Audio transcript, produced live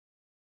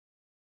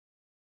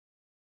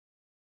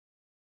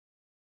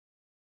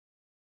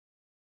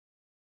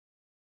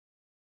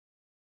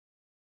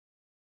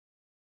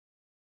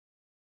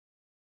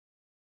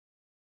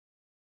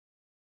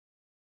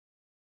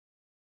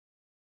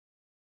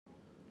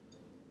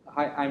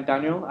Hi, I'm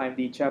Daniel. I'm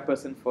the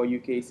chairperson for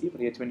UKC for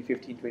the year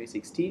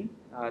 2015-2016.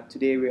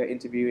 Today we are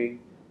interviewing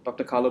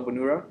Dr. Carlo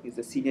Bonura. He's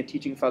a senior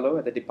teaching fellow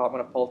at the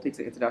Department of Politics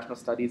and International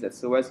Studies at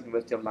SOAS,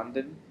 University of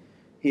London.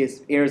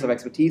 His areas of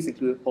expertise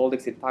include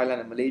politics in Thailand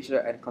and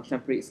Malaysia and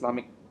contemporary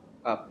Islamic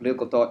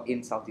political thought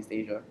in Southeast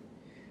Asia.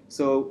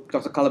 So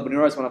Dr. Carlo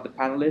Bonura is one of the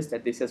panelists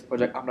at this year's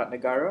Project Amrat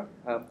Negara,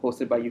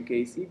 hosted by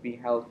UKC,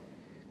 being held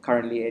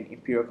currently in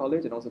Imperial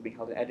College and also being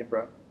held in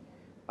Edinburgh.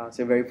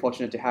 So we're very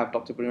fortunate to have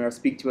Dr. Bonura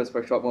speak to us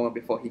for a short moment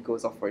before he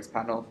goes off for his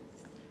panel.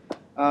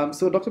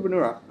 So Dr.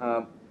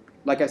 Bonura,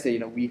 like I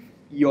said,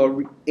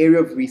 your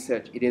area of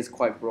research, it is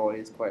quite broad,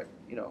 it is quite,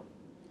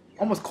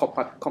 almost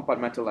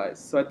compartmentalized.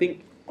 So I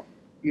think,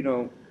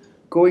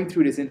 going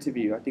through this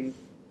interview, I think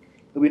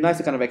it'll be nice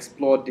to kind of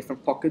explore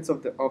different pockets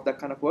of that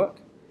kind of work.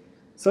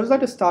 So I'd just like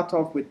to start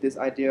off with this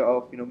idea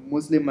of,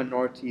 Muslim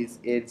minorities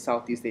in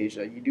Southeast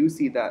Asia. You do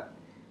see that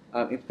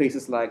in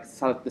places like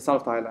the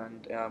South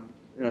Thailand,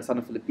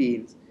 southern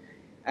Philippines,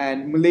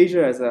 and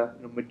Malaysia as a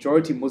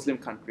majority Muslim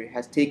country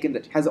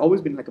has always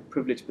been like a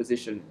privileged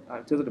position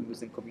in terms of the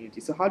Muslim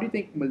community. So how do you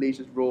think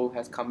Malaysia's role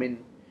has come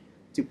in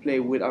to play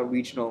with our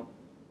regional,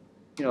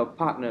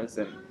 partners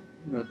and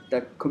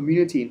the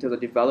community in terms of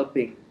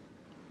developing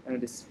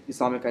this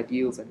Islamic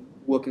ideals and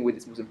working with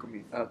these Muslim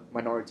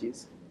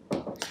minorities?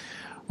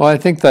 Well, I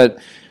think that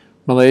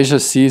Malaysia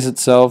sees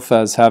itself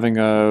as having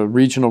a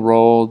regional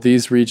role.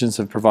 These regions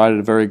have provided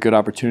a very good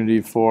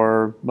opportunity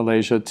for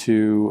Malaysia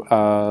to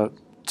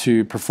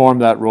perform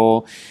that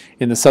role.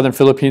 In the southern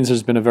Philippines,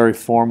 there's been a very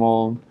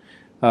formal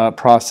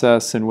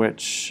process in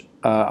which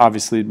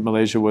obviously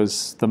Malaysia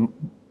was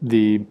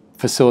the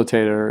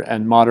facilitator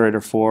and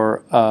moderator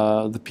for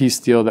the peace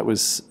deal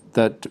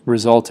that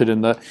resulted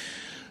in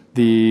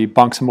the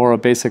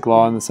Bangsamoro Basic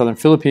Law in the southern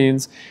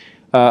Philippines.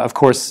 Of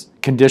course,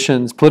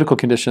 political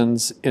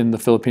conditions in the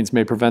Philippines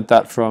may prevent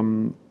that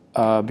from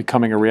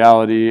becoming a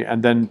reality,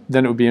 and then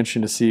it would be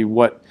interesting to see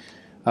what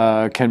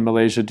can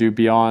Malaysia do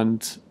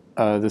beyond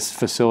this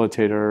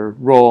facilitator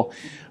role.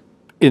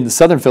 In the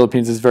southern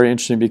Philippines, it's very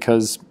interesting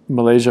because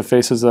Malaysia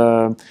faces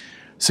a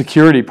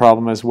security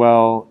problem as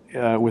well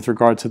with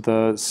regard to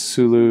the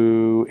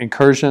Sulu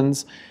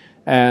incursions,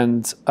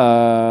 and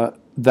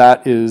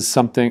that is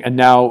something. And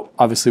now,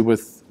 obviously,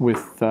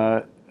 with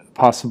a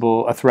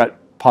threat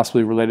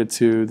possibly related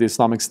to the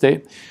Islamic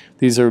State.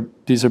 These are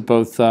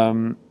both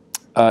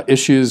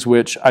issues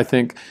which I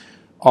think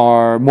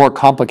are more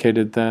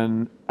complicated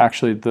than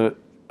actually the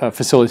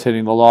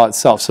facilitating the law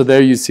itself. So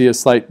there you see a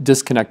slight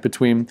disconnect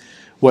between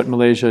what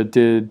Malaysia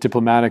did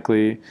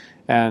diplomatically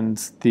and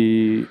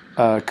the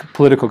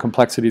political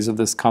complexities of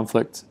this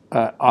conflict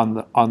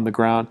on the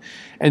ground.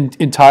 And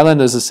in Thailand,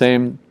 there's the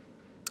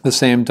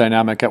same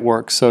dynamic at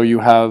work. So you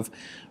have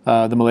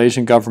the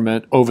Malaysian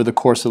government over the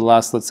course of the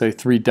last, let's say,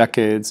 3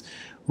 decades,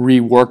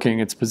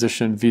 reworking its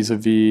position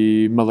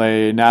vis-a-vis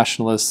Malay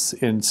nationalists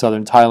in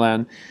southern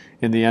Thailand.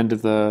 In the end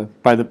of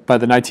by the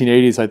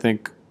 1980s, I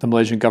think the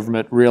Malaysian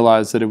government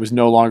realized that it was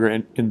no longer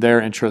in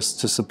their interest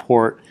to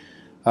support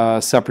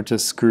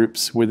separatist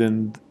groups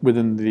within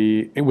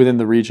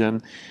the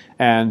region,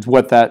 and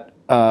what that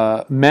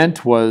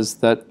meant was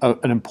that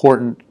an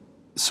important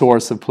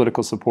source of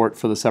political support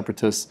for the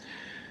separatists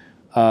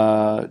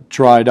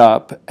dried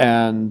up,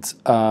 and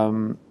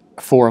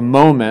for a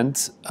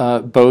moment,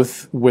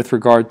 both with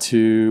regard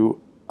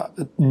to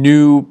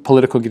new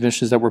political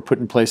conditions that were put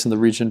in place in the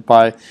region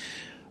by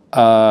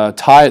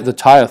the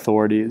Thai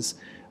authorities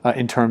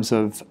in terms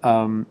of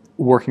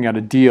working out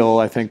a deal,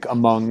 I think,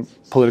 among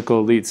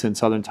political elites in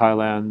southern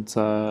Thailand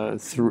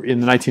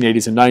in the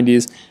 1980s and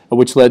 90s,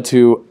 which led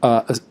to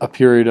a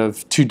period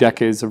of 2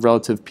 decades of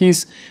relative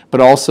peace, but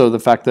also the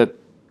fact that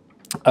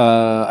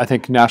I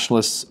think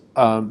nationalists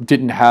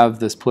didn't have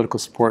this political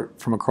support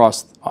from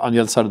across on the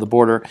other side of the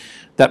border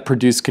that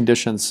produced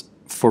conditions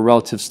for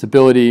relative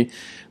stability.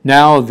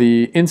 Now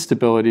the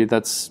instability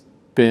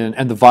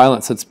and the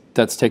violence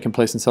that's taken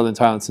place in southern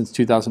Thailand since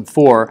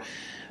 2004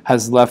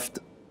 has left,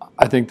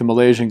 I think, the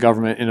Malaysian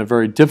government in a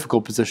very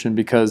difficult position,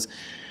 because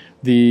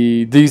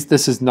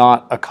this is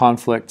not a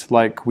conflict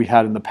like we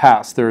had in the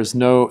past. There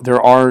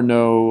are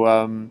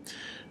no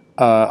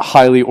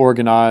highly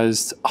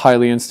organized,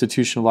 highly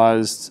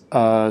institutionalized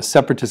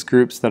separatist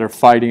groups that are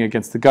fighting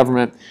against the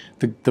government.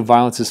 The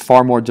violence is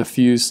far more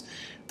diffuse.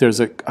 There's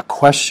a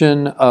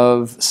question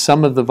of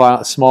some of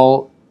the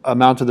small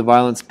amount of the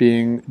violence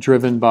being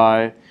driven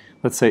by,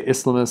 let's say,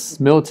 Islamist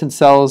militant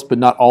cells, but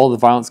not all the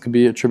violence can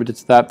be attributed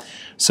to that.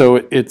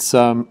 So it's,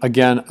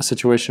 again, a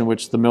situation in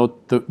which the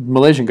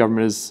Malaysian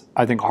government is,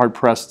 I think,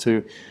 hard-pressed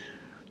to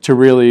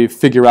really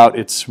figure out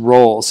its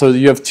role. So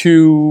you have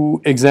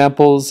 2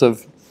 examples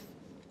of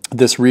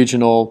this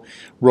regional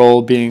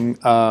role being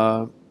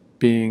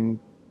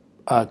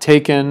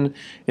taken.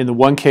 In the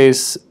one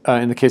case,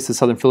 in the case of the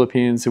southern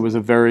Philippines, it was a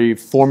very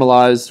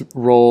formalized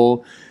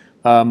role.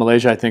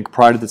 Malaysia, I think,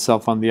 prided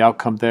itself on the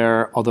outcome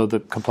there, although the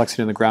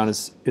complexity on the ground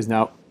is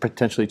now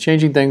potentially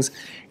changing things.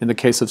 In the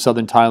case of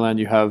southern Thailand,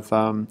 you have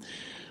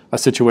a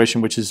situation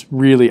which is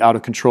really out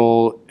of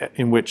control,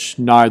 in which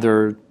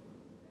neither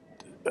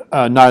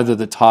neither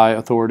the Thai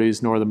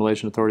authorities nor the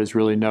Malaysian authorities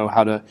really know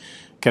how to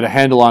get a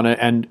handle on it.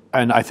 And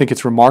I think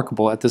it's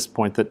remarkable at this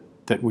point that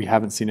we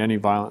haven't seen any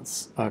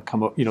violence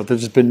come up.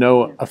 There's been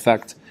no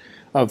effect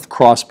of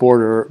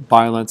cross-border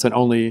violence, and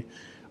only,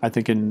 I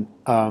think, in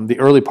the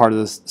early part of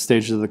the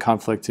stages of the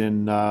conflict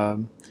in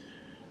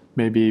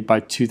maybe by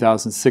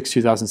 2006,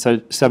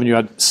 2007, you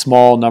had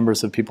small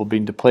numbers of people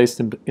being displaced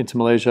into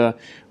Malaysia.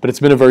 But it's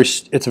been a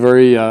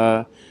very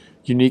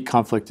unique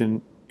conflict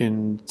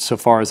in so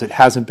far as it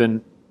hasn't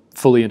been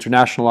fully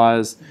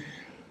internationalized.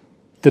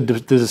 The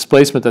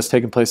displacement that's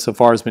taken place so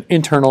far has been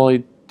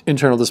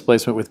internal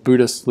displacement with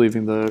Buddhists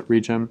leaving the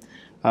region.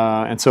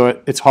 And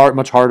so it's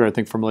much harder, I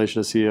think, for Malaysia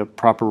to see a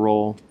proper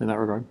role in that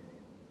regard.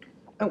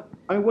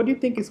 What do you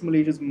think is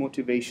Malaysia's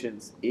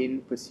motivations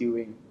in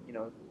pursuing,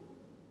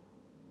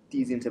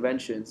 these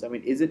interventions? I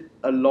mean, is it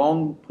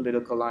along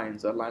political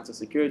lines or lines of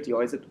security,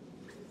 or is it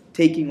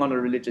taking on a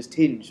religious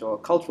tinge or a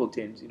cultural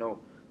tinge?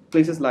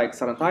 Places like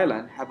Southern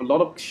Thailand have a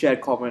lot of shared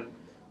common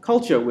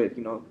culture with,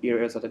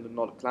 areas of the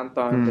north of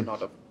Kelantan, the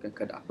north of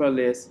Kedah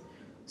Perlis.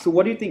 So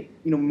what do you think,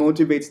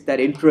 motivates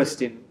that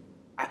interest in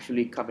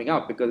actually coming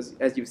out? Because,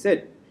 as you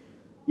said,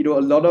 a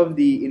lot of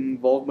the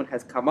involvement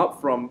has come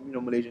up from,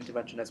 Malaysian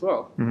intervention as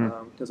well, in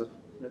terms of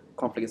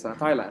conflict in Southern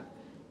Thailand.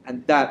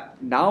 And that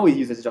now is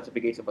used as a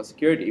justification for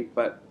security,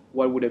 but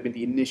what would have been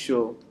the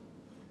initial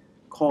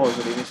cause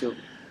or the initial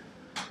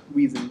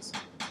reasons?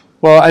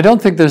 Well, I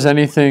don't think there's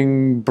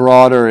anything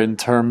broader in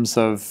terms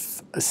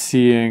of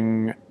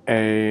seeing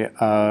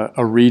a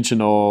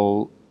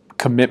regional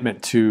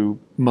commitment to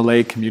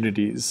Malay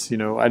communities.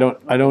 I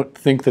don't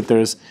think that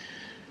there's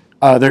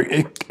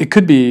it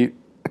could be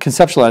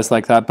conceptualized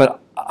like that, but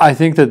I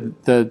think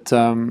that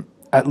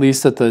at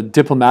least at the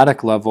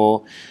diplomatic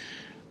level,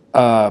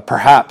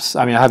 perhaps.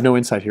 I mean, I have no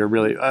insight here,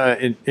 really.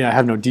 I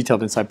have no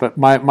detailed insight, but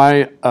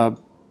my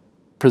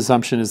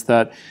presumption is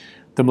that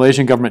the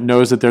Malaysian government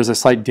knows that there's a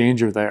slight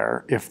danger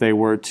there if they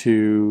were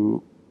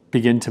to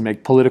begin to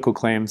make political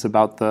claims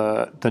about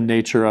the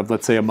nature of,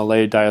 let's say, a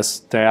Malay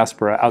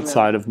diaspora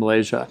outside of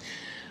Malaysia.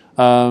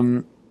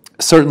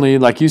 Certainly,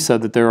 like you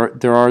said, that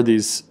there are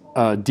these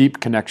deep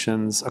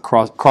connections,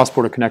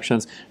 cross-border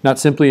connections, not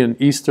simply on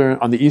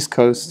the East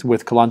Coast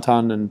with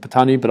Kelantan and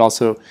Patani, but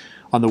also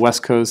on the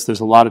West Coast. There's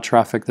a lot of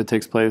traffic that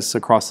takes place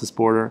across this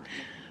border.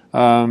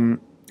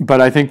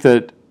 But I think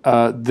that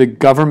the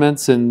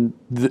governments in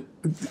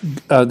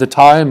the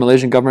Thai and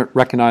Malaysian government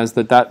recognize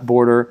that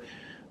border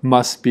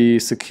must be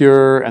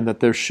secure, and that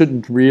there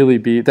shouldn't really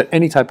be that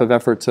any type of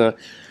effort to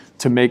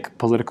make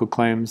political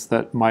claims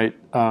that might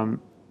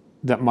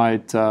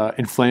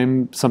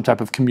inflame some type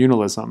of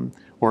communalism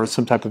or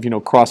some type of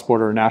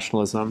cross-border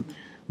nationalism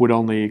would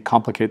only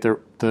complicate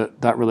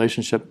that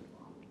relationship.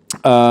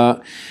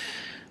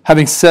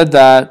 Having said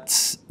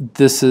that,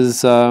 this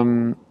is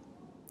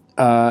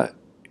I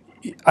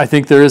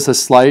think there is a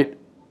slight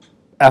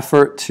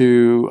effort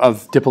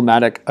of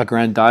diplomatic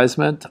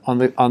aggrandizement on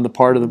the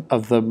part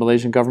of the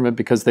Malaysian government,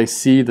 because they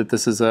see that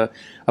this is a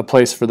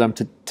place for them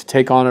to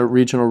take on a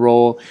regional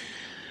role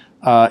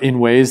in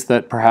ways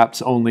that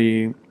perhaps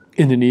only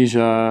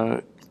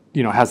Indonesia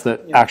has the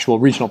actual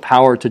regional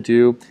power to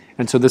do.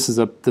 And so this is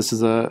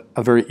a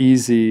very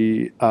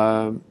easy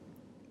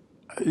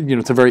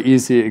it's a very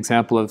easy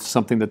example of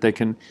something that they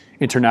can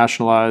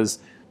internationalize,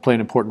 play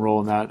an important role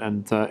in that.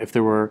 And if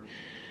there were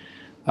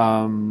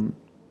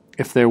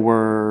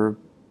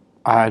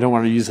I don't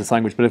want to use this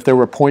language, but if there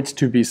were points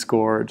to be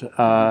scored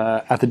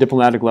at the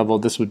diplomatic level,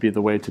 this would be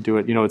the way to do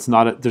it. There's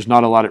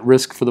not a lot at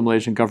risk for the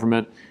Malaysian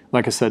government.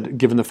 Like I said,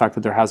 given the fact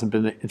that there hasn't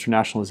been the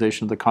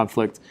internationalization of the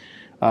conflict,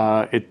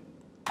 in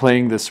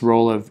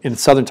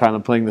Southern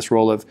Thailand, playing this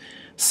role of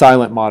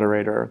silent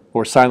moderator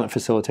or silent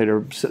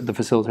facilitator, the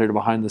facilitator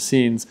behind the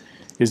scenes,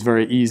 is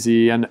very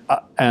easy. And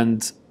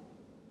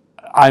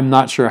I'm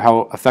not sure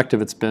how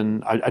effective it's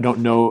been. I don't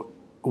know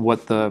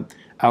what the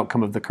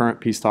outcome of the current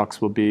peace talks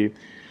will be.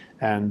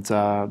 And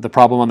the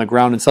problem on the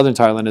ground in Southern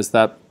Thailand is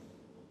that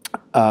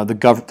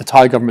the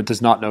Thai government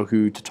does not know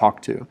who to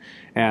talk to.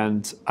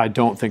 And I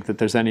don't think that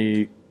there's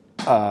any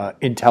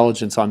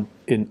intelligence on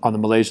the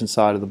Malaysian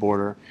side of the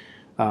border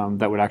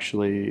that would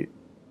actually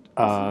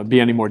be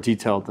any more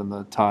detailed than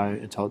the Thai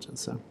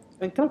intelligence. So.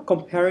 And kind of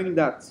comparing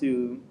that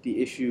to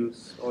the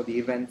issues or the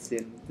events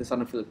in the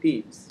southern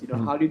Philippines,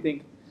 how do you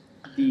think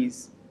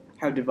these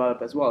have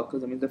developed as well?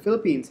 Because the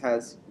Philippines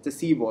it's a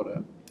sea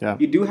border. Yeah.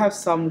 You do have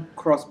some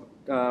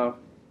cross-border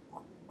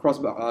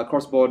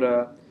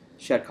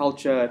shared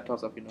culture in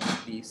terms of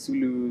the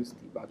Zulus,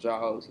 the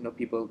Bajaus,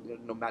 people,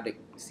 nomadic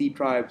sea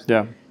tribes.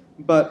 Yeah.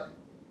 But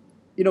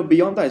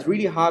beyond that, it's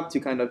really hard to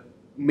kind of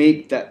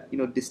make that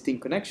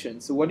distinct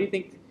connection. So what do you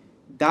think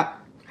what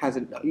do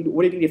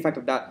you think the effect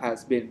of that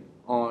has been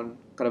on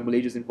kind of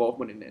Malaysia's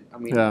involvement in it?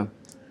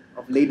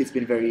 Of late it's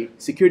been very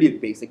security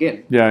based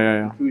again.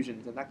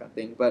 Intrusions and that kind of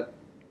thing. But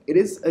it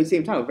is at the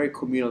same time a very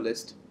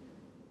communalist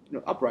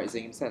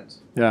uprising in a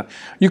sense. Yeah.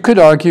 You could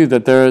argue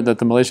that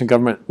the Malaysian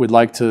government would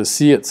like to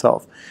see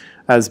itself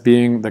as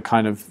being the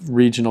kind of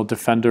regional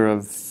defender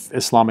of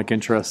Islamic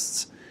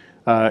interests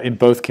in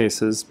both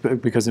cases,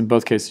 because in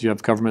both cases you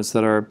have governments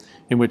that are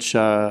in which you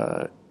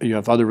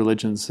have other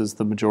religions as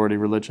the majority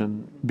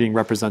religion being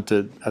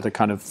represented at a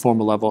kind of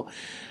formal level.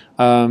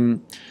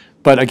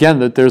 But again,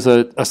 that there's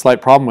a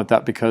slight problem with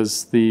that,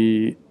 because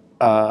the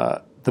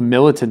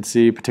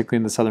militancy, particularly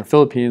in the southern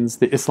Philippines,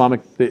 the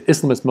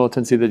Islamist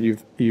militancy that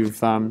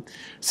you've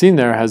seen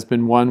there has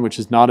been one which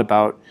is not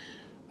about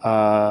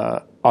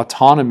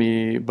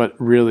autonomy, but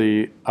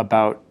really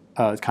about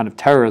kind of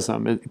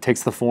terrorism. It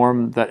takes the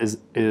form that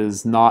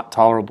is not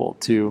tolerable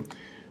to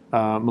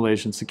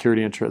Malaysian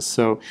security interests.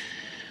 So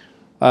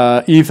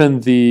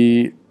even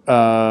the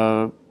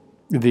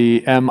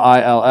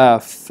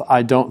MILF,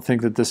 I don't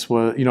think that this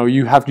was, you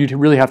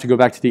really have to go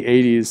back to the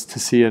 80s to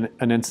see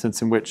an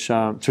instance in which,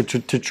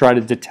 to try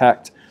to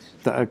detect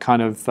the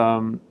kind of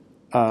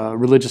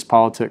religious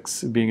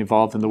politics being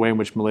involved in the way in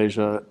which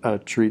Malaysia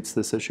treats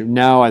this issue.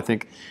 Now I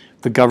think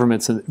the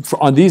governments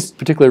on these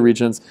particular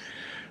regions,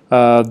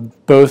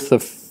 both the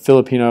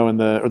Filipino and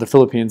the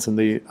Philippines and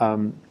the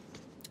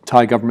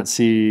Thai government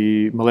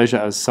see Malaysia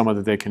as someone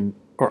that they can,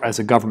 or as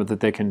a government that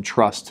they can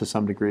trust to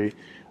some degree.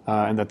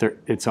 And that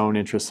its own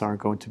interests aren't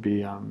going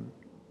to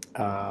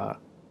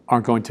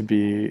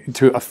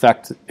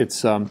affect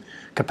its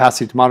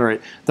capacity to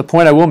moderate. The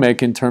point I will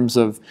make in terms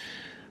of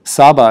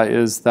Sabah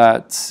is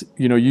that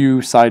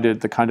you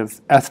cited the kind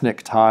of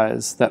ethnic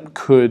ties that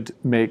could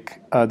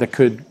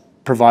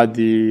provide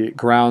the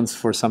grounds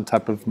for some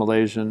type of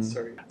Malaysian.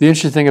 Sorry. The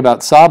interesting thing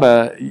about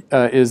Sabah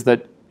is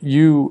that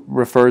you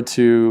refer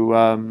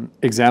to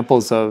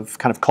examples of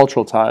kind of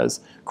cultural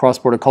ties,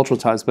 cross-border cultural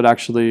ties, but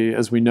actually,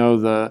 as we know,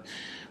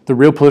 the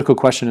real political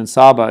question in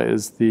Sabah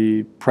is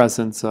the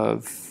presence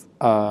of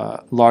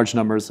large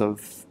numbers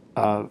of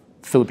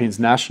Philippines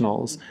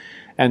nationals.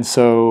 And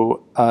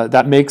so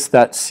that makes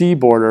that sea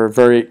border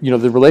very,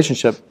 the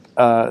relationship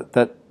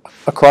that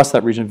across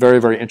that region very,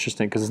 very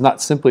interesting, because it's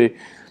not simply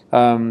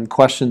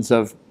questions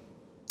of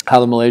how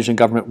the Malaysian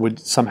government would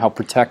somehow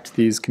protect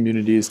these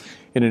communities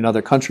in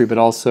another country, but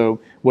also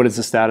what is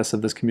the status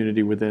of this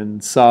community within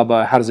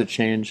Sabah? How does it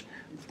change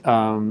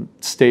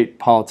state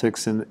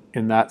politics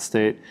in that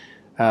state?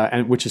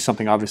 And which is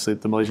something obviously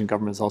the Malaysian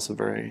government is also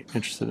very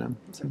interested in.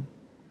 So.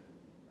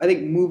 I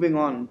think moving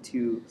on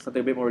to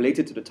something a bit more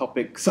related to the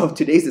topics of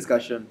today's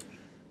discussion,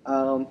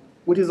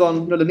 which is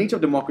on the nature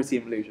of democracy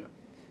in Malaysia.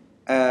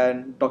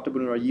 And Dr.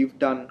 Bonura, you've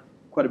done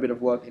quite a bit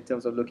of work in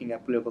terms of looking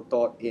at political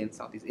thought in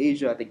Southeast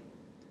Asia. I think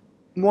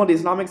more on the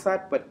Islamic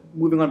side, but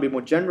moving on a bit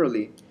more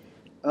generally,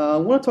 I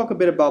want to talk a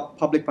bit about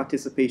public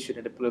participation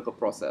in the political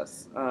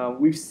process.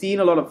 We've seen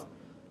a lot of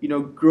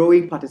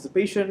growing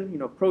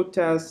participation,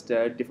 protests,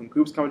 different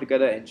groups coming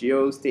together,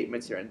 NGOs,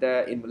 statements here and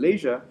there in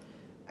Malaysia.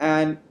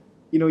 And,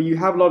 you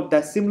have a lot of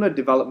that similar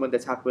development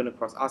that's happened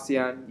across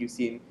ASEAN. You've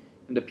seen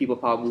the people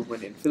power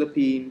movement in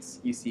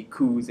Philippines. You see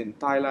coups in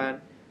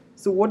Thailand.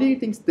 So what do you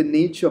think is the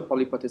nature of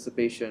public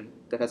participation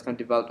that has kind of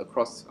developed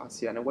across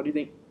ASEAN? And what do you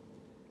think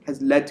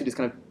has led to this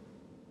kind of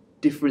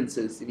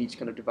differences in each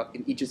kind of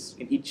in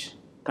each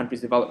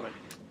country's development?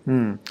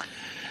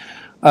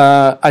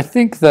 I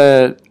think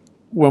that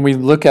when we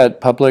look at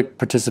public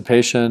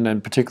participation,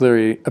 and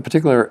particular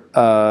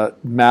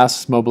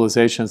mass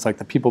mobilizations like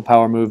the People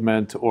Power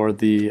movement or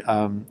the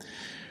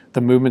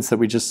movements that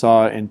we just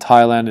saw in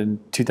Thailand in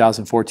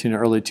 2013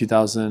 and early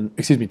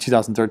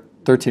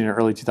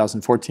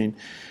 2014,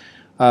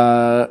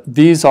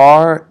 these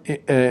are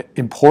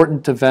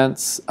important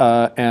events,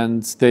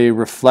 and they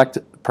reflect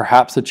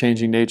perhaps the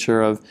changing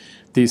nature of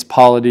these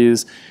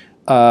polities.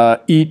 In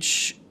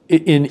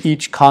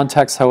each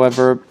context,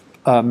 however,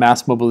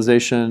 mass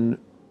mobilization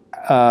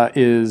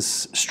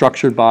is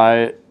structured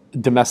by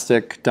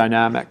domestic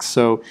dynamics.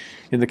 So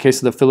in the case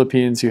of the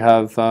Philippines, you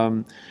have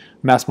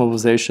mass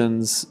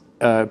mobilizations,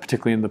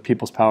 particularly in the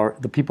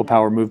people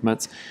power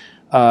movements,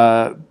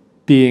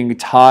 being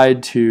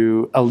tied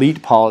to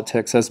elite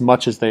politics as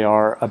much as they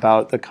are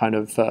about the kind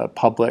of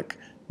public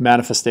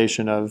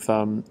manifestation of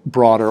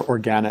broader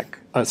organic,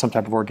 some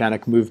type of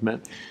organic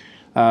movement.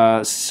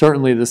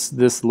 Certainly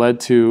this led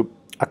to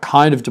a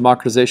kind of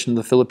democratization in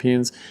the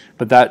Philippines,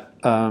 but that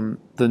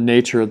the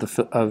nature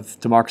of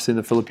democracy in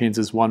the Philippines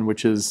is one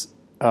which is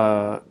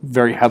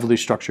very heavily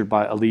structured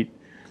by elite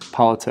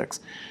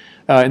politics.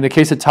 In the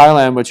case of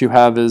Thailand, what you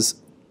have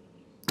is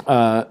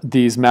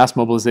these mass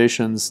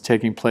mobilizations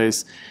taking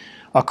place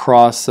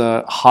across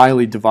a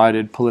highly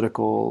divided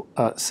political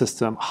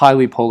system,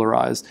 highly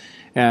polarized,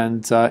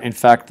 and in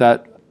fact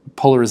that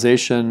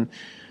polarization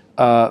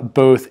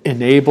both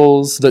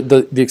enables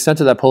the extent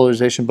of that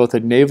polarization both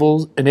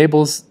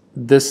enables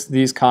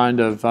these kind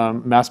of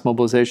mass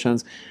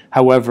mobilizations.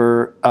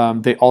 However,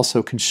 they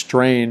also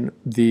constrain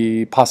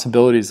the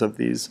possibilities of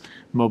these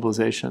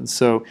mobilizations.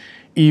 So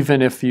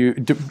even if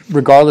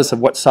regardless of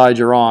what side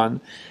you're on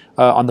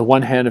the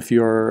one hand, if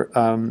you're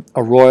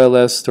a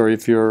royalist or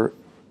if you're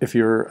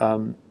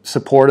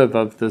supportive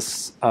of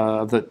this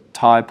the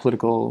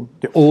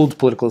old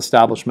political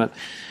establishment,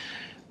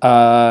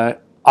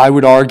 I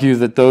would argue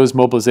that those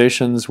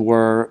mobilizations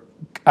were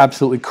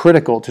absolutely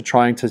critical to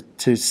trying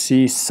to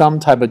see some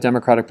type of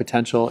democratic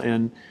potential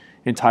in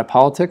in Thai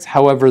politics.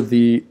 However,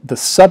 the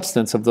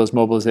substance of those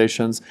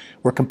mobilizations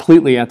were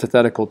completely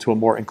antithetical to a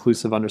more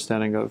inclusive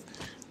understanding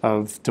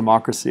of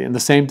democracy. And the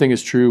same thing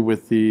is true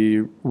with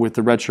the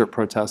red shirt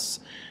protests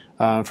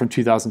from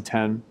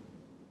 2010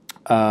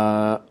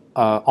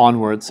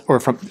 onwards, or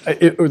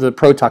or the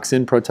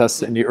pro-Thaksin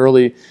protests in the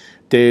early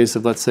days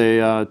of, let's say,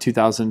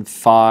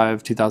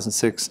 2005,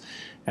 2006,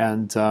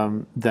 and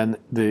then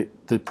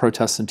the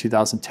protests in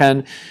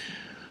 2010.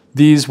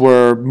 These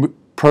were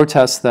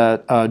protests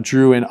that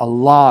drew in a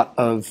lot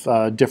of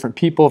different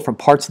people from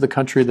parts of the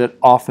country that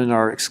often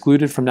are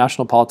excluded from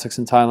national politics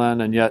in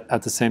Thailand, and yet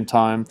at the same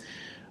time,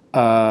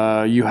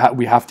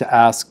 we have to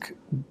ask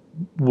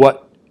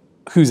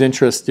whose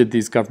interests did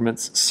these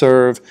governments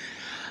serve,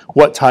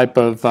 what type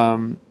of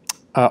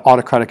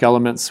autocratic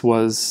elements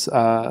was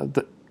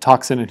the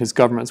Thaksin and his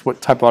governments,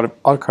 what type of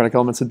autocratic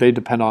elements did they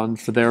depend on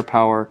for their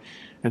power,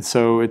 and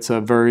so it's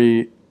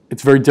very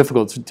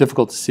difficult. It's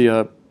difficult to see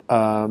a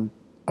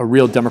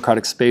real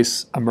democratic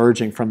space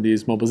emerging from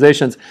these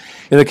mobilizations.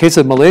 In the case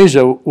of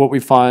Malaysia, what we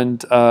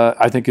find,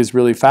 I think, is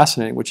really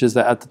fascinating, which is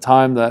that at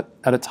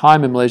a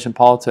time in Malaysian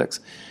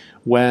politics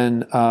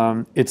when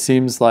it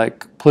seems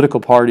like political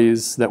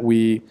parties that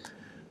we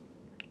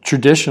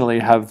traditionally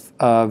have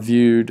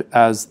viewed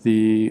as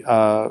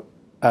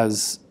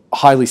as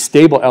highly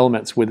stable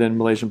elements within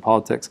Malaysian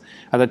politics,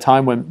 at a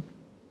time when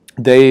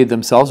they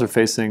themselves are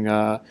facing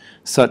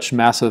such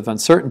massive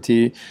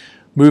uncertainty,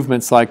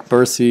 movements like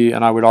Bersih,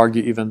 and I would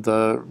argue even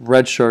the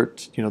red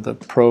shirt, the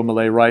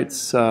pro-Malay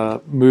rights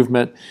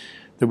movement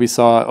that we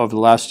saw over the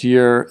last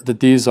year, that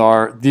these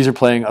are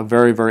playing a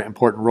very, very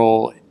important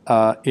role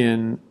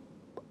in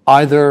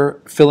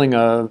either filling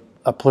a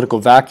political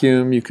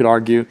vacuum, you could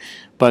argue,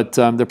 but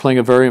they're playing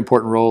a very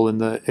important role in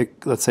the,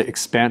 let's say,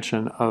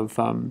 expansion of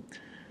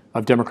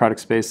democratic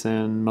space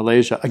in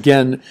Malaysia.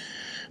 Again,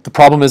 the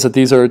problem is that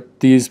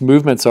these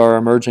movements are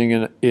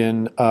emerging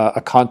in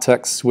a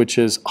context which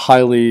is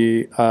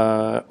highly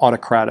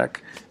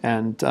autocratic,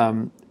 and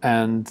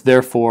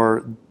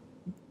therefore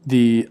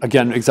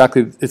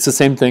it's the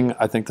same thing.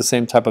 I think the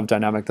same type of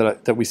dynamic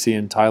that we see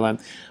in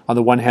Thailand. On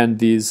the one hand,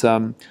 these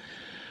mass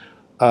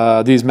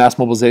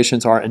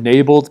mobilizations are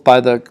enabled by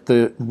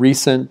the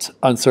recent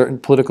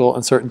political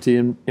uncertainty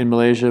in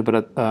Malaysia, but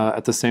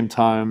at the same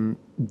time,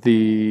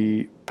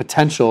 the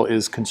potential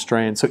is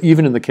constrained. So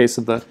even in the case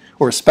of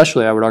or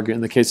especially I would argue in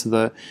the case of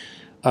the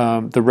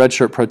red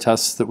shirt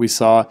protests that we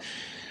saw,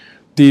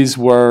 these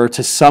were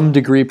to some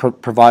degree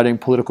providing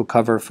political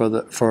cover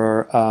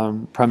for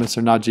Prime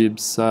Minister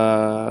Najib's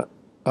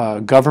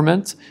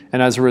government,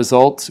 and as a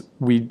result,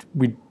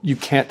 you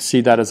can't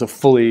see that as a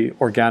fully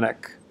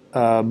organic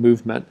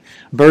movement.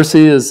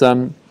 Bersih is,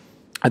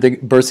 I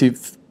think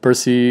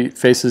Bersih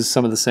faces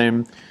some of the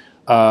same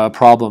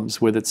problems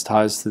with its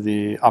ties to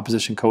the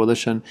opposition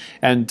coalition,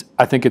 and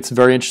I think it's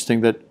very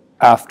interesting that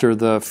after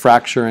the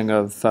fracturing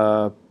of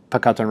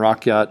Pakatan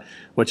Rakyat,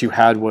 what you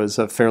had was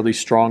a fairly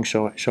strong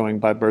showing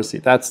by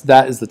Bersih.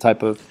 That is the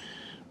type of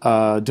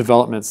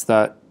developments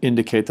that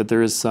indicate that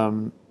there's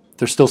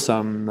still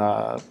some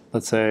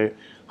let's say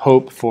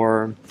hope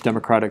for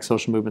democratic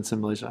social movements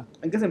in Malaysia.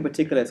 I guess in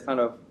particular, it's kind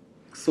of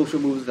social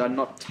movements that are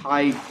not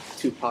tied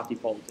to party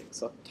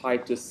politics or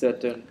tied to a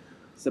certain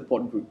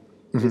support group,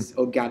 which is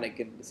organic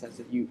in the sense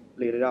that you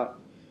laid it out.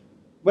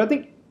 But I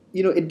think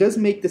it does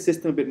make the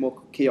system a bit more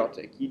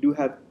chaotic. You do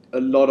have a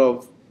lot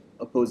of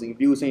opposing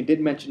views, and you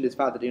did mention this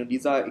fact that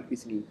these are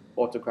increasingly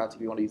autocrats,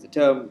 if you want to use the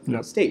term,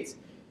 states.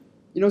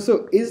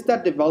 So is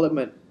that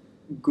development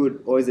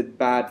good or is it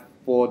bad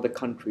for the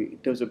country in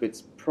terms of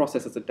its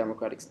process as a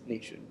democratic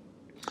nation?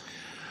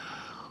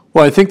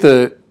 Well, I think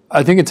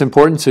it's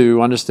important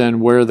to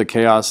understand where the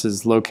chaos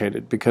is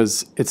located,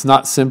 because it's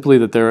not simply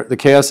that the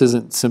chaos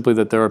isn't simply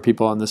that there are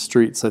people on the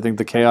streets. I think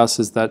the chaos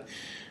is that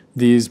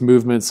these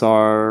movements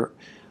are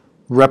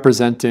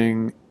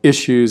representing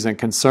issues and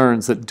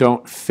concerns that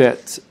don't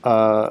fit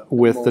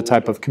with the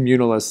type of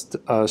communalist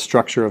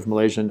structure of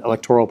Malaysian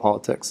electoral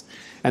politics,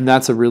 and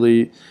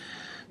it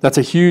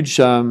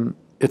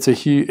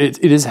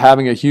is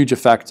having a huge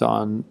effect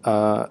on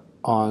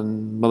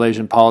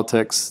Malaysian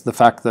politics. The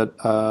fact that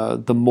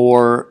the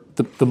more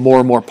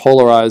and more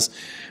polarized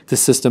the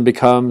system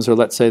becomes, or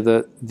let's say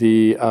that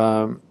the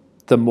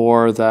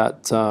more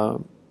that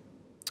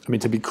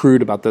to be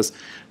crude about this,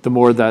 the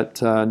more that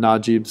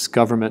Najib's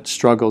government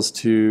struggles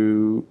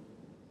to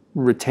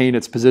retain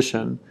its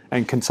position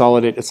and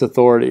consolidate its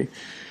authority,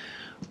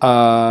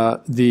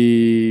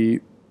 the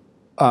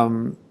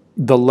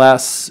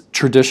less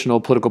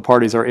traditional political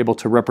parties are able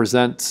to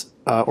represent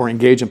or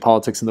engage in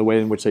politics in the way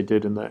in which they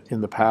did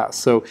in the past.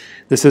 So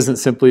this isn't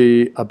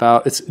simply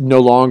about. It's no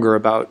longer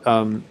about.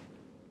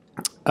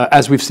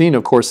 As we've seen,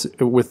 of course,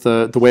 with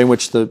the way in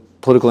which the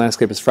political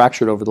landscape is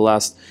fractured over the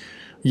last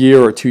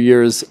year or 2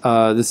 years,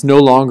 it's no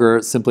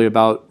longer simply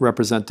about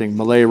representing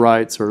Malay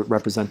rights or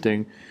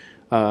representing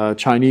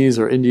Chinese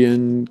or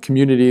Indian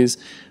communities.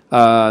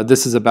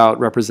 This is about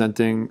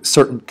representing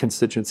certain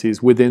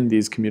constituencies within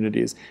these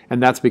communities,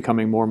 and that's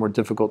becoming more and more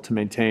difficult to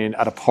maintain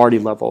at a party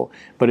level.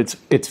 But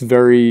it's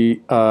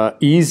very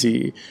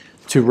easy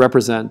to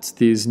represent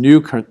these new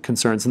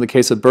concerns. In the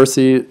case of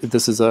Bursi,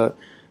 this is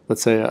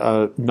let's say,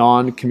 a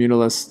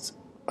non-communalist,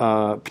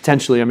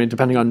 potentially, I mean,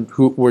 depending on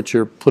what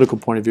your political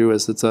point of view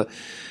is, it's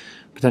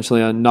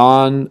potentially a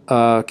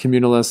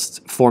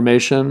non-communalist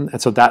formation,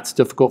 and so that's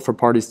difficult for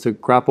parties to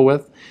grapple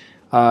with.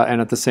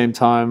 And at the same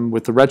time,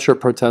 with the red shirt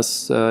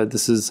protests,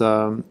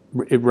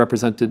 it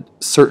represented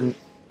certain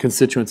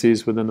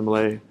constituencies within the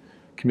Malay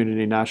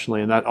community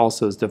nationally, and that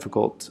also is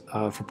difficult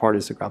for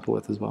parties to grapple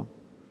with as well.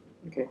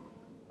 Okay.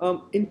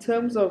 In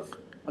terms of,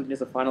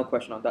 just a final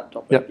question on that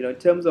topic, in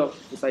terms of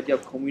this idea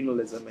of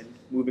communalism and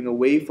moving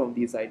away from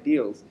these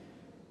ideals,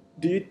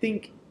 do you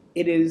think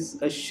it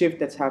is a shift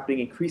that's happening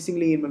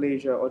increasingly in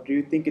Malaysia, or do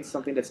you think it's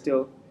something that's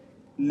still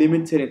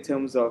limited in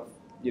terms of,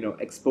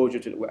 exposure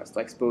to the West,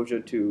 like exposure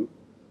to,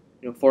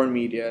 foreign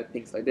media,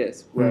 things like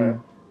this, where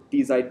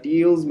these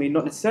ideals may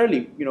not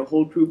necessarily,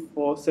 hold true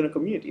for certain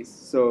communities?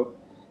 So,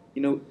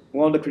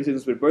 one of the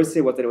criticisms with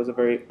Bursi was that it was a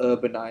very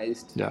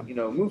urbanized,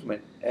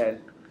 movement. And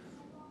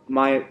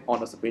my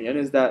honest opinion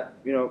is that,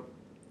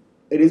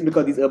 it is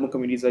because these urban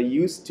communities are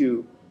used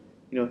to,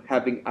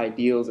 having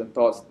ideals and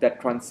thoughts that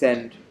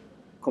transcend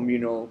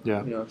communal,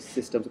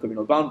 systems,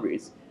 communal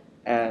boundaries.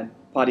 And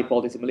party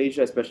politics in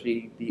Malaysia,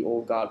 especially the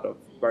old guard of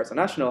Barisan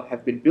Nasional,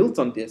 have been built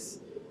on this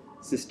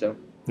system.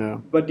 Yeah.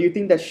 But do you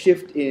think that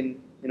shift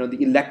in,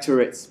 the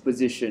electorate's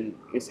position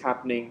is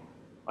happening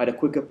at a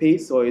quicker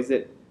pace, or is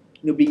it,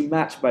 being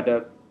matched by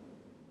the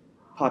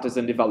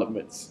partisan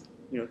developments,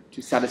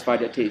 to satisfy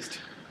their taste?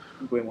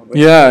 Going one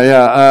way?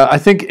 I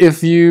think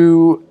if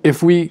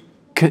we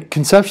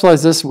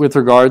conceptualize this with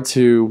regard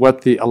to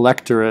what the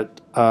electorate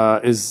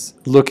is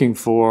looking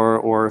for,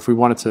 or if we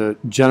wanted to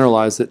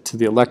generalize it to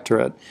the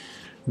electorate,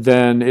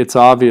 then it's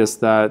obvious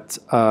that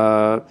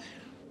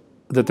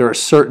that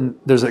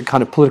there's a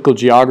kind of political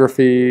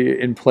geography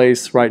in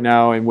place right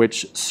now in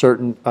which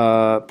certain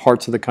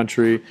parts of the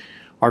country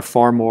are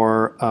far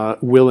more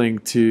willing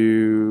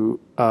to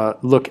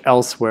look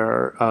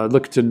elsewhere,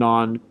 look to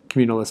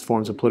non-communalist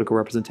forms of political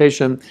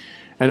representation,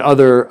 and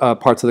other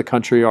parts of the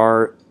country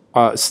are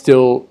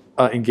still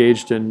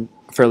engaged in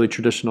fairly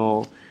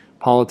traditional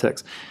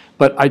politics.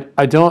 But I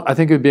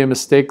think it would be a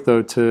mistake,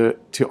 though, to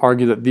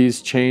argue that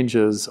these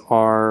changes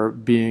are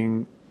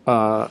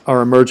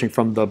emerging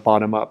from the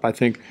bottom up. I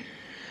think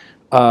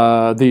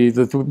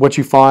what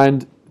you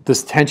find,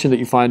 this tension that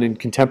you find in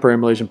contemporary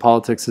Malaysian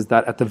politics, is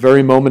that at the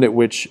very moment at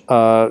which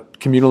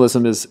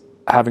communalism is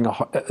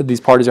these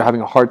parties are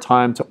having a hard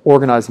time to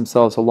organize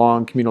themselves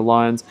along communal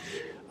lines,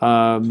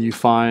 you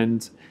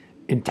find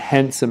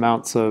intense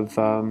amounts of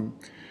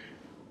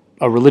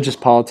religious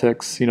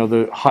politics,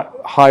 the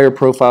higher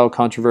profile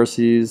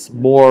controversies,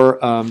 more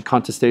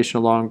contestation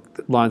along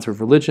lines of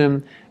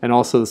religion, and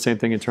also the same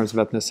thing in terms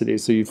of ethnicity.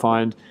 So you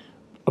find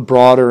a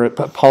broader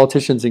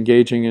politicians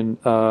engaging in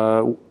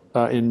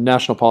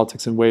national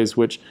politics in ways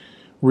which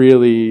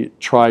really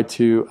try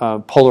to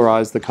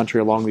polarize the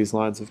country along these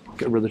lines of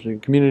religion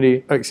and and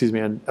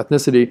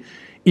ethnicity,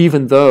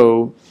 even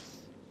though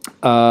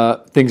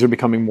things are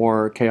becoming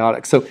more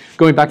chaotic. So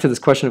going back to this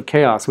question of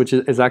chaos, which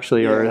is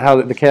actually, or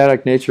how the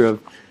chaotic nature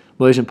of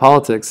Malaysian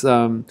politics,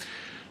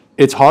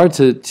 it's hard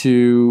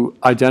to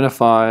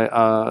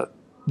identify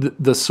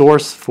the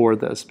source for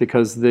this,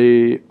 because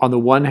on the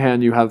one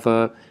hand you have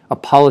a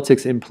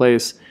politics in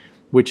place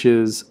which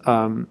is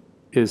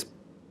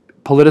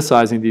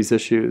politicizing these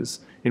issues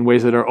in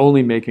ways that are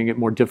only making it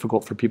more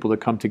difficult for people to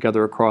come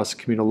together across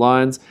communal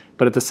lines.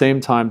 But at the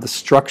same time, the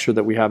structure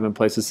that we have in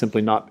place is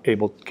simply not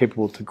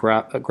capable to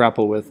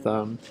grapple with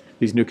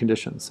these new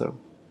conditions. So,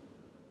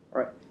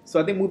 all right.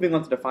 So I think moving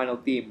on to the final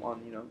theme on,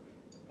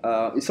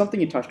 it's something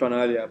you touched on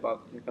earlier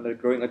about kind of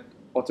growing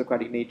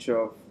autocratic nature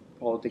of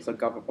politics or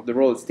government, of the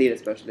role of state,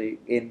 especially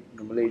in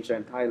Malaysia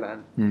and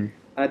Thailand. And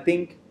I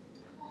think,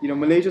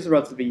 Malaysia is a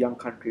relatively young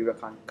country. We're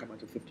coming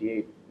to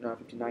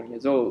 59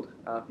 years old,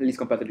 at least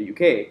compared to the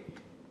UK.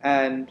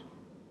 And,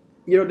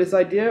 this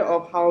idea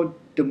of how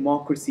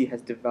democracy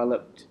has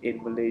developed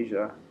in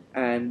Malaysia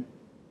and,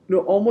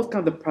 almost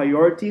kind of the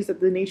priorities that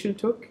the nation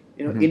took,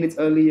 in its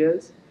early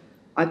years,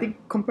 I think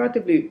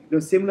comparatively,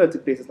 similar to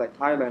places like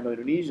Thailand or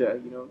Indonesia,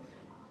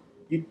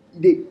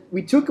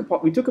 we took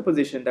a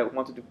position that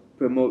wanted to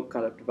promote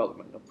kind of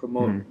development, or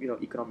promote,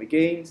 economic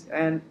gains,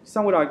 and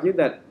some would argue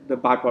that the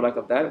byproduct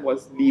of that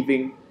was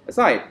leaving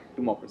aside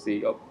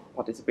democracy or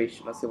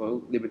participation or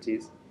civil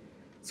liberties.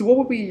 So what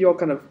would be your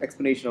kind of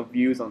explanation of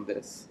views on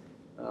this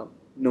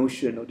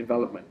notion of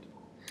development?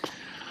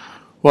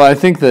 Well, I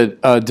think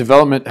that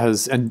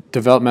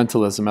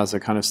developmentalism as a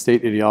kind of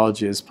state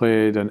ideology has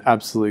played an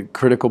absolutely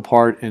critical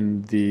part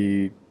in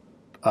the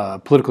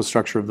political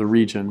structure of the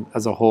region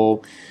as a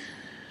whole.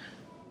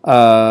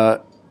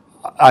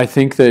 I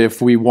think that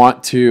if we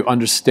want to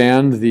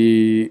understand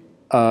the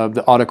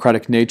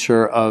autocratic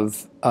nature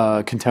of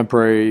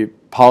contemporary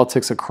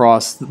politics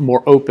across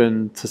more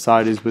open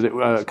societies,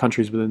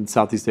 countries within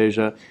Southeast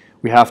Asia,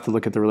 we have to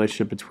look at the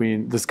relationship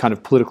between this kind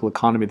of political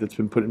economy that's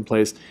been put in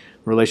place, the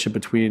relationship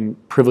between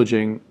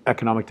privileging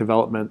economic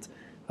development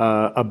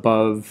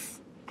above,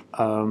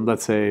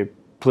 let's say,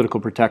 political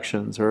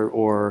protections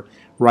or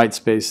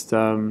rights-based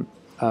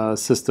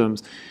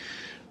systems.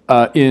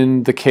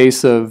 In the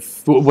case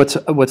of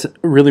what's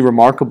really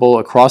remarkable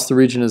across the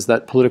region is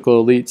that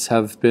political elites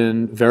have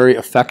been very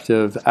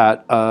effective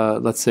at,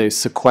 let's say,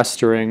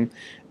 sequestering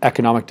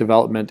economic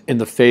development in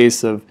the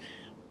face of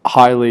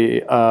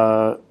highly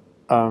or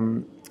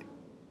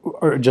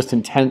just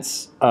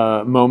intense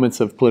moments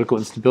of political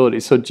instability.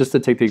 So just to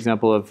take the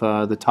example of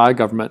the Thai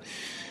government,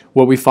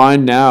 what we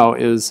find now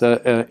is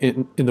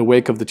in the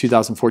wake of the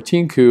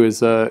 2014 coup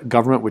is a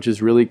government which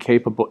is really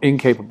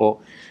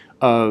incapable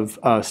of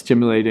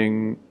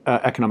stimulating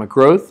economic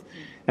growth.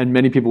 And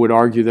many people would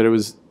argue that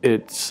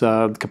its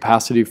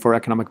capacity for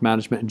economic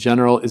management in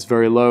general is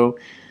very low.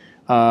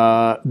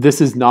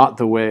 This is not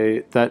the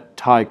way that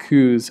Thai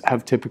coups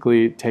have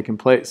typically taken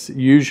place.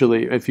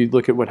 Usually, if you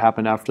look at what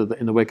happened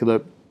in the wake of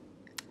the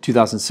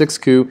 2006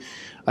 coup,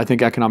 I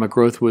think economic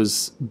growth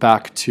was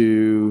back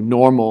to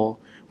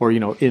normal, or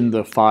in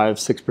the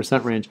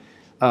 5-6% range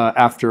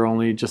after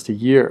only just a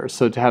year.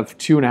 So to have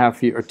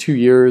 2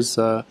 years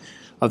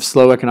of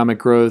slow economic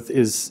growth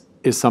is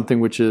something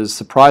which is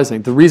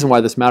surprising. The reason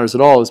why this matters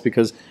at all is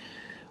because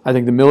I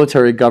think the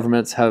military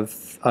governments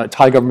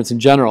Thai governments in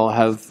general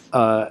have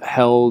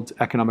held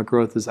economic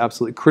growth as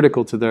absolutely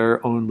critical to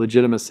their own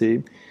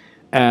legitimacy,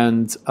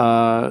 and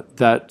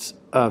that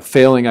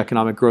failing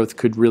economic growth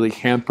could really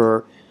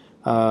hamper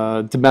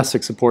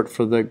domestic support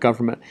for the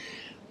government.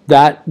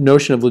 That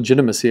notion of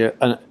legitimacy,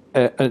 a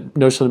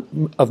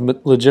notion of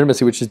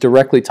legitimacy which is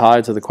directly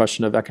tied to the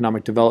question of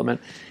economic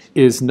development,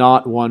 is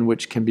not one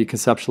which can be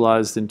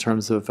conceptualized in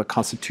terms of a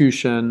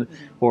constitution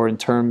or in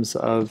terms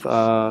of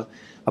a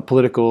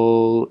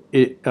political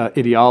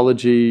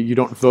ideology. You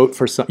don't vote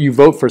for you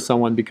vote for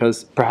someone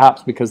because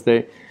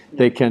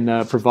they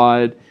can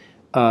provide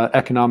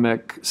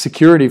economic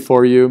security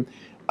for you,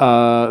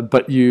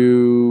 but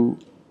you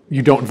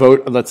don't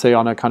vote, let's say,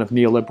 on a kind of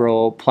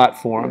neoliberal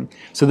platform.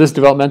 So this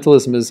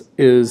developmentalism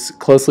is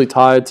closely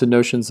tied to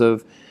notions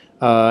of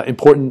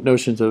important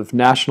notions of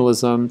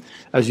nationalism.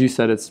 As you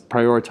said, it's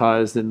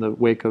prioritized in the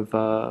wake of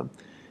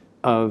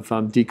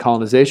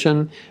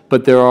decolonization,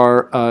 but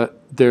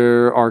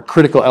there are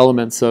critical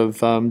elements of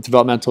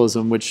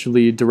developmentalism which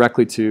lead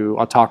directly to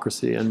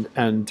autocracy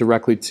and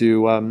directly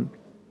to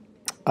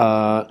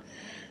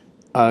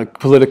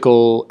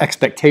political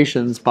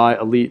expectations by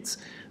elites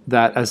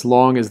that as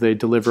long as they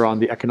deliver on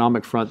the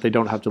economic front, they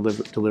don't have to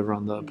deliver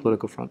on the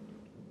political front.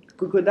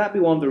 Could that be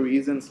one of the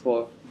reasons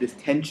for this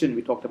tension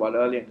we talked about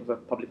earlier in terms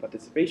of public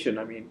participation?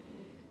 I mean,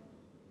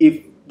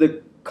 if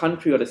the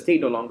country or the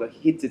state no longer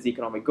hits its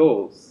economic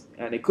goals,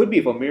 and it could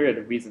be for a myriad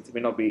of reasons, it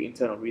may not be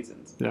internal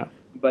reasons. Yeah.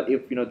 But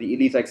if the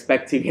elites are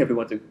expecting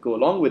everyone to go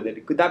along with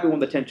it, could that be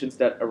one of the tensions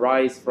that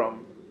arise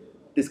from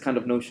this kind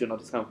of notion or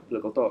this kind of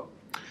political thought?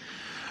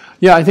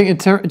 Yeah, I think in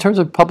terms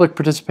of public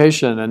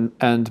participation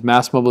and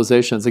mass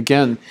mobilizations,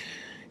 again,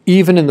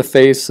 even in the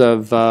face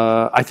of,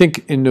 I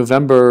think in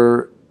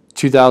November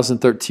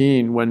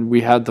 2013, when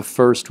we had the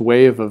first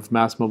wave of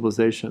mass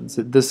mobilizations,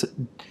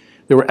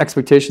 there were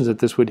expectations that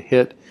this would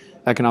hit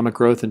economic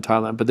growth in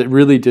Thailand, but it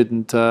really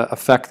didn't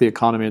affect the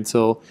economy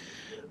until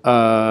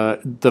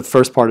the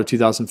first part of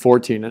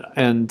 2014.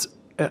 And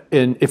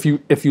if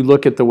you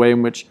look at the way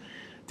in which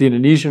the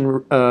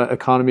Indonesian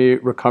economy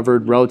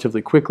recovered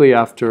relatively quickly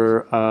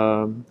after,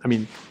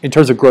 in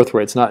terms of growth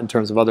rates, not in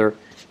terms of other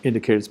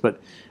indicators, but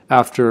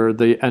after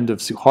the end of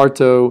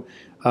Suharto,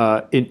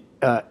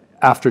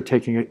 after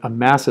taking a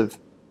massive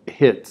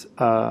hit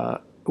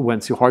when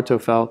Suharto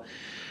fell,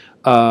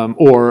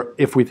 or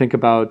if we think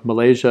about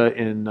Malaysia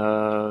in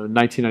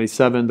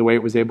 1997, the way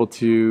it was able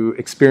to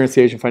experience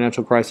the Asian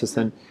financial crisis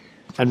and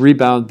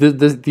rebound,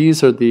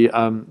 these are the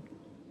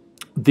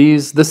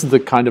this is the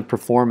kind of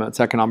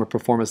performance, economic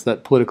performance,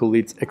 that political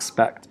elites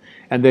expect.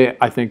 And they,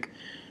 I think,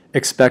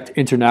 expect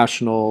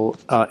international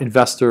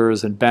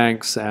investors and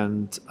banks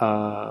and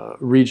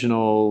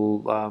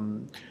regional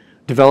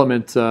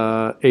development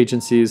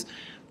agencies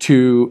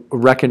to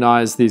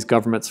recognize these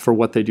governments for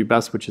what they do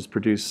best, which is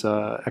produce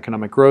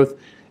economic growth,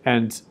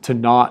 and to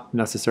not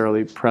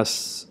necessarily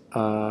press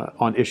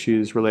on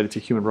issues related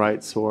to human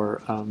rights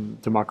or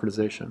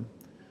democratization.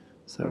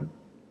 So.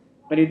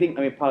 But do you think,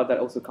 part of that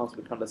also comes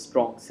with kind of a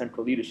strong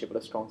central leadership or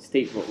a strong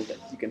state role that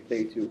you can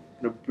play to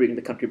bring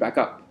the country back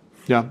up?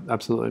 Yeah,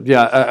 absolutely.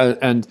 Yeah,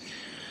 and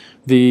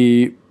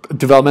the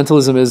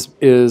developmentalism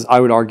is I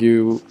would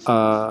argue,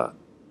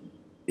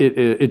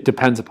 it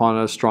depends upon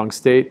a strong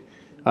state.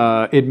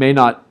 It may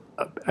not,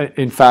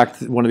 in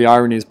fact, one of the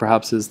ironies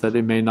perhaps is that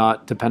it may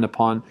not depend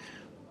upon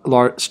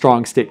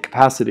strong state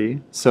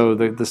capacity. So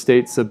the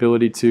state's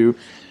ability to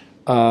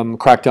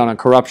crack down on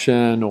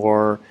corruption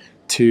or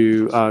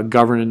to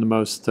govern in the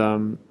most,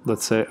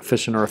 let's say,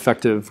 efficient or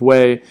effective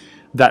way,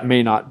 that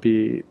may not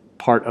be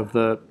part of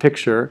the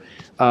picture,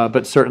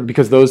 but certainly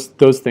because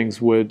those things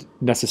would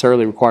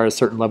necessarily require a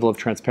certain level of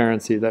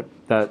transparency that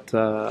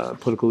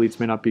political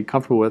elites may not be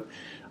comfortable with.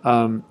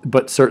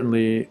 But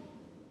certainly,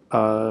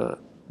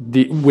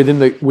 within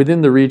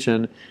the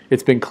region,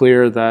 it's been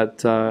clear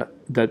that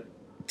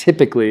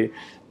typically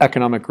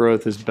economic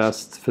growth is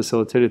best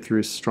facilitated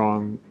through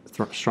strong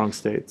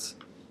states,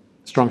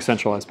 strong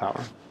centralized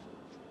power.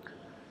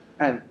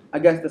 And I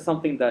guess that's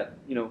something that,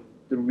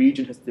 the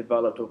region has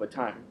developed over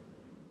time.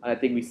 And I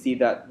think we see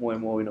that more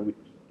and more, with,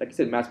 like you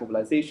said, mass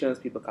mobilizations,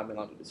 people coming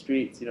onto the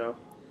streets, It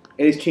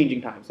is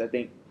changing times. I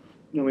think,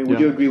 would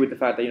you agree with the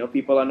fact that,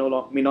 people are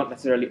may not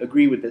necessarily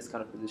agree with this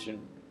kind of position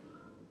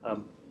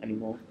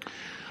anymore?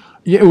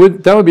 Yeah,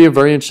 that would be a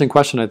very interesting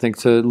question, I think,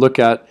 to look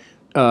at,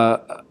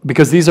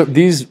 because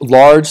these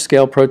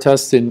large-scale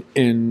protests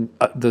in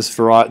this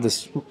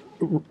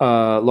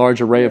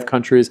large array of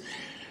countries,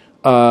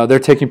 they're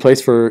taking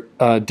place for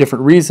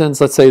different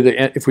reasons. Let's say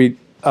if we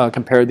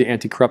compare the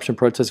anti-corruption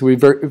protests, it would be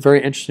very,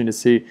 very interesting to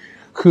see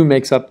who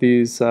makes up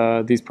these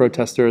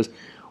protesters,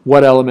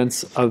 what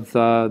elements of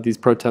these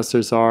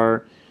protesters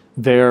are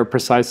there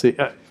precisely.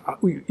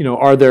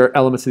 Are there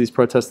elements of these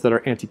protests that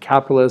are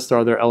anti-capitalist?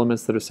 Are there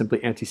elements that are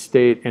simply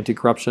anti-state,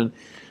 anti-corruption?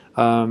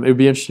 It would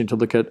be interesting to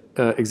look at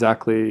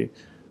exactly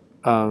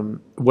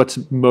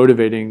what's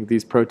motivating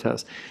these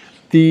protests.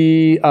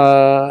 There's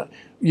a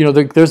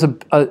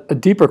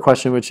deeper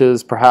question, which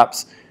is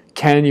perhaps,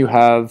 can you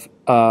have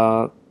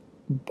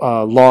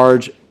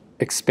large,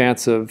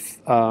 expansive,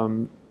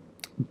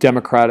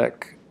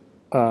 democratic?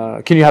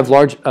 Can you have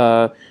large,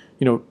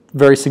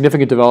 very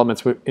significant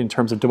developments in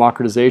terms of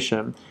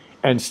democratization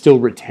and still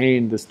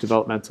retain this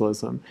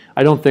developmentalism?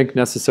 I don't think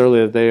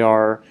necessarily that they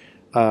are.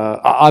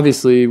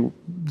 Obviously,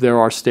 there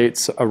are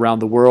states around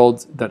the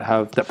world that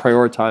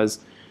prioritize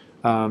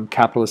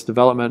capitalist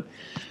development,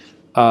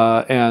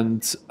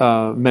 and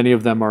many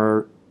of them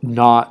are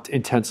not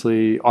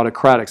intensely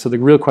autocratic. So the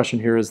real question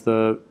here is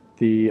the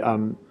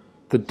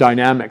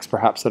dynamics,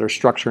 perhaps, that are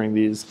structuring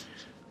these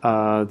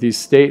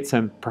states,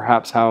 and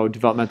perhaps how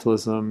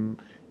developmentalism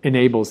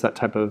enables that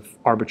type of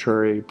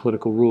arbitrary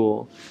political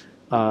rule.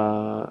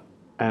 It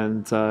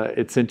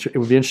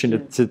would be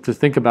interesting to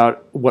think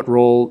about what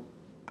role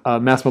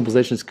mass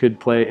mobilizations could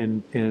play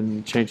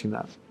in changing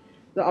that.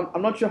 So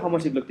I'm not sure how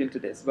much you've looked into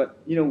this, but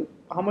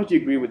how much do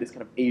you agree with this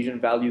kind of Asian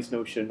values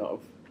notion of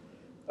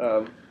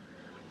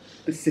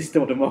the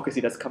system of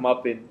democracy that's come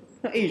up in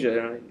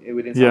Asia,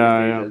 within Southeast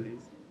Asia at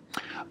least?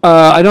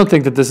 I don't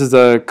think that this is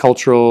a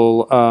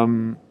cultural.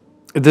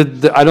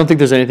 I don't think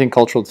there's anything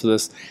cultural to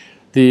this.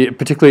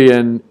 Particularly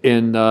in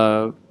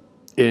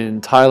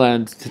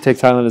Thailand, to take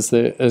Thailand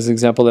as an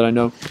example that I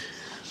know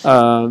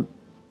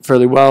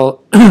fairly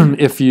well.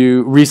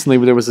 Recently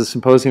there was a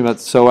symposium at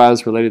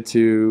SOAS related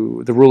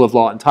to the rule of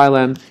law in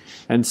Thailand,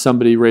 and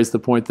somebody raised the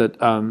point that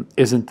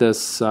isn't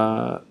this,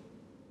 what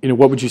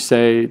would you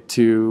say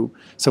to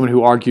someone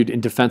who argued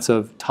in defense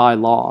of Thai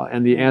law?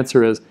 And the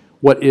answer is,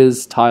 what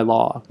is Thai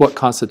law? What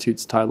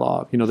constitutes Thai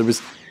law? There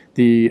was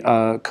the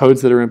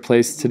codes that are in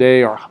place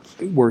today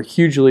were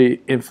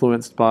hugely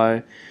influenced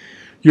by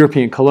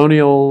European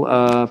colonial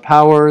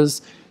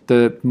powers.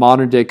 The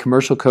modern-day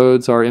commercial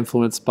codes are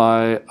influenced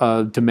by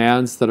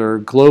demands that are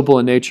global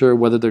in nature,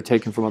 whether they're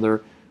taken from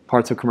other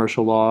parts of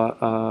commercial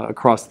law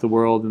across the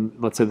world, in,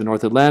 let's say, the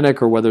North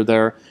Atlantic, or whether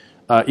they're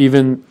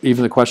even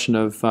the question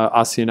of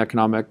ASEAN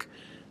economic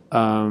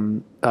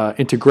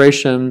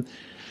integration.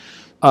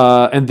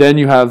 And then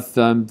you have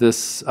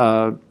this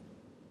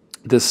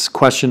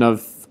question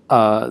of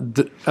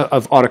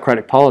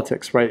autocratic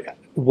politics, right?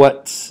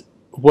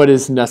 What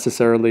is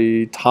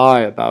necessarily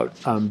Thai about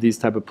these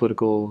type of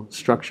political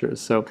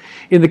structures? So,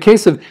 in the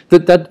case of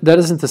that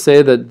isn't to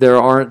say that there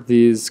aren't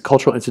these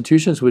cultural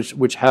institutions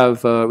which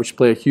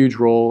play a huge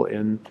role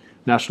in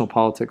national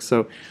politics.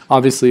 So,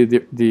 obviously,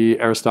 the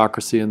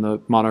aristocracy and the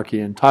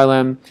monarchy in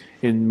Thailand.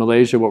 In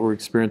Malaysia, what we're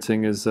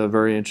experiencing is a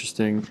very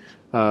interesting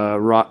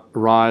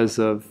rise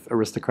of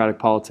aristocratic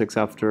politics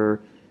after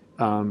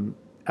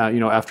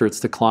its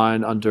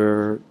decline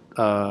under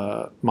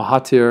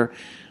Mahathir.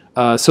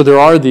 So there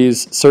are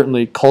these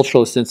certainly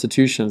culturalist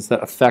institutions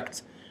that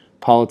affect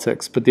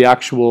politics, but the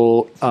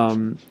actual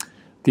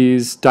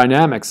these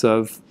dynamics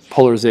of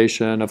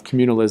polarization, of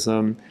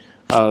communalism,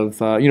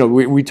 of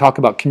we talk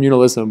about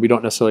communalism. We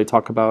don't necessarily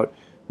talk about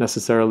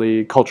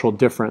cultural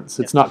difference.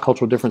 It's not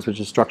cultural difference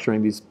which is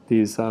structuring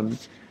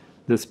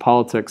this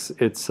politics.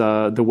 It's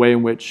the way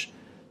in which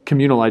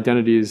communal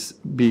identities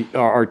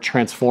are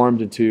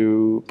transformed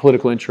into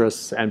political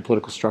interests and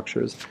political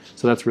structures.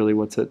 So that's really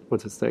what's at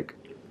stake.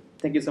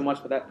 Thank you so much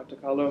for that, Dr.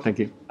 Carlo. Thank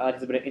you. This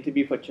has been an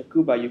interview for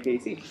CEKU by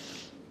UKC.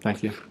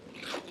 Thank you.